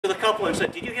couple and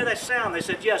said, "Did you hear that sound?" They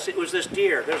said, "Yes, it was this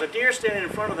deer." There was a deer standing in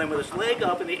front of them with his leg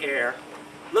up in the air,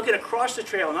 looking across the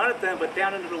trail, not at them, but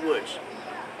down into the woods.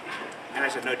 And I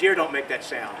said, "No, deer don't make that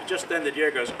sound." And just then the deer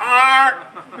goes, "Arr!"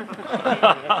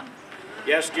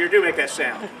 Yes, deer do make that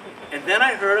sound. And then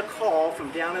I heard a call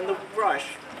from down in the brush,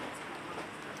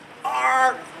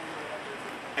 "Arr!"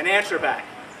 An answer back.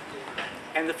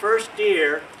 And the first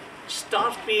deer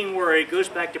stops being worried, goes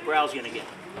back to browsing again.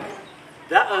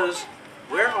 That was,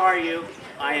 "Where are you?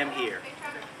 I am here."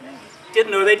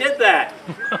 Didn't know they did that.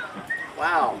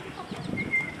 Wow.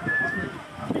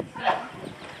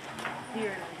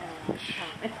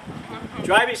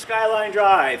 Driving Skyline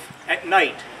Drive at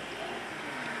night.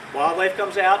 Wildlife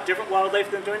comes out, different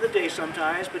wildlife than during the day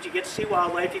sometimes, but you get to see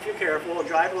wildlife if you're careful and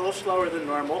drive a little slower than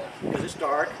normal because it's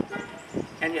dark,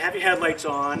 and you have your headlights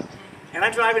on. And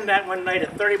I'm driving that one night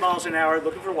at 30 miles an hour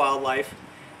looking for wildlife,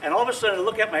 and all of a sudden I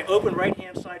look at my open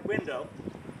right-hand side window,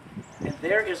 and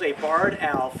there is a barred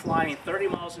owl flying 30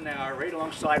 miles an hour right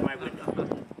alongside my window.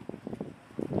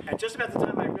 And just about the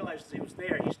time I realized he was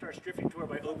there, he starts drifting toward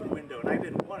my open window, and I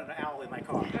didn't want an owl in my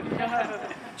car.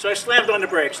 So I slammed on the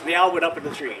brakes, and the owl went up in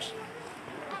the trees.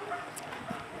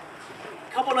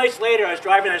 A couple nights later, I was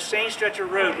driving that same stretch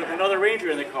of road with another ranger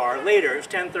in the car. Later, it was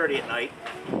 10:30 at night,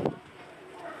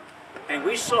 and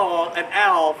we saw an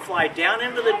owl fly down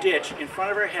into the ditch in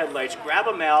front of our headlights, grab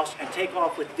a mouse, and take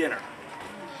off with dinner.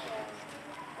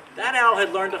 That owl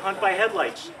had learned to hunt by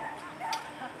headlights.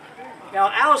 Now,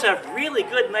 owls have really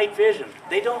good night vision.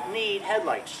 They don't need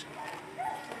headlights.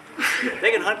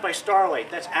 They can hunt by starlight.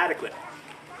 That's adequate.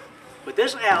 But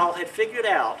this owl had figured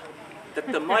out that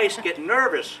the mice get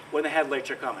nervous when the headlights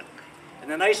are coming.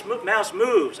 And the nice mouse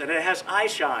moves, and it has eye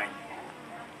shine.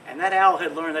 And that owl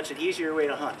had learned that's an easier way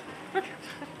to hunt.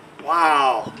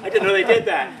 Wow. I didn't know they did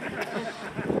that.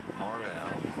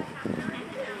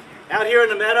 Out here in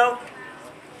the meadow,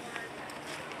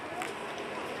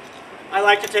 I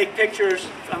like to take pictures,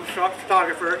 I'm a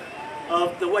photographer,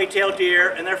 of the white-tailed deer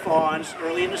and their fawns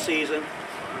early in the season.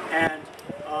 And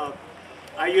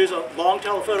I use a long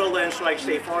telephoto lens so I can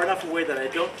stay far enough away that I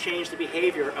don't change the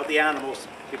behavior of the animals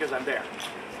because I'm there.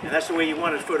 And that's the way you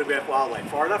want to photograph wildlife,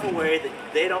 far enough away that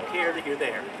they don't care that you're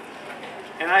there.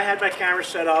 And I had my camera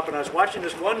set up, and I was watching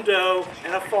this one doe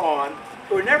and a fawn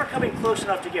who were never coming close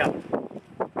enough together.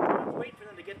 I was waiting for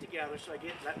them to get together so I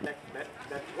get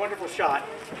that wonderful shot.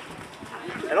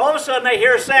 And all of a sudden I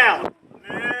hear a sound.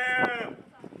 There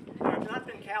have not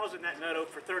been cows in that meadow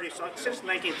for since the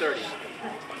 1930s.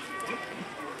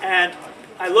 And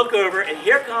I look over, and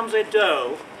here comes a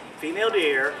doe, female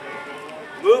deer,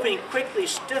 moving quickly,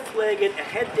 stiff-legged,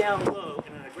 head down low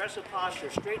in an aggressive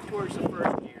posture straight towards the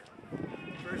first deer,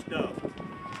 first doe.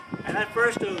 And that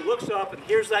first doe looks up and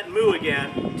hears that moo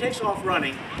again, takes off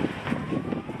running.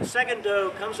 The second doe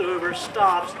comes over,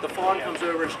 stops, the fawn comes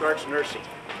over and starts nursing.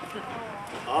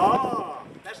 Oh,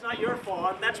 that's not your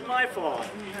fawn, that's my fawn.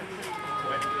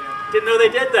 Didn't know they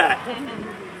did that.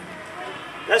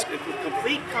 That's a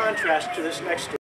complete contrast to this next story.